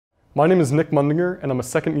My name is Nick Mundinger, and I'm a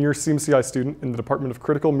second-year CMCI student in the Department of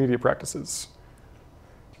Critical Media Practices.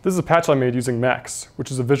 This is a patch I made using Max, which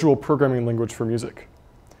is a visual programming language for music.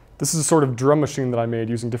 This is a sort of drum machine that I made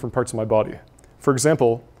using different parts of my body. For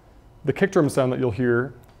example, the kick drum sound that you'll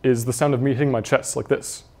hear is the sound of me hitting my chest, like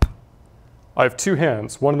this. I have two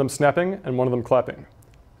hands, one of them snapping and one of them clapping.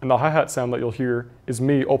 And the hi-hat sound that you'll hear is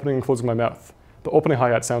me opening and closing my mouth. The opening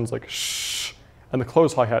hi-hat sounds like shh, and the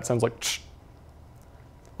closed hi-hat sounds like ch.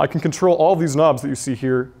 I can control all of these knobs that you see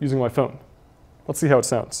here using my phone. Let's see how it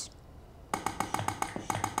sounds.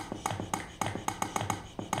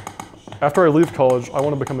 After I leave college, I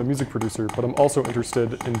want to become a music producer, but I'm also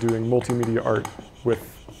interested in doing multimedia art with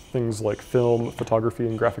things like film, photography,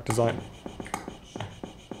 and graphic design.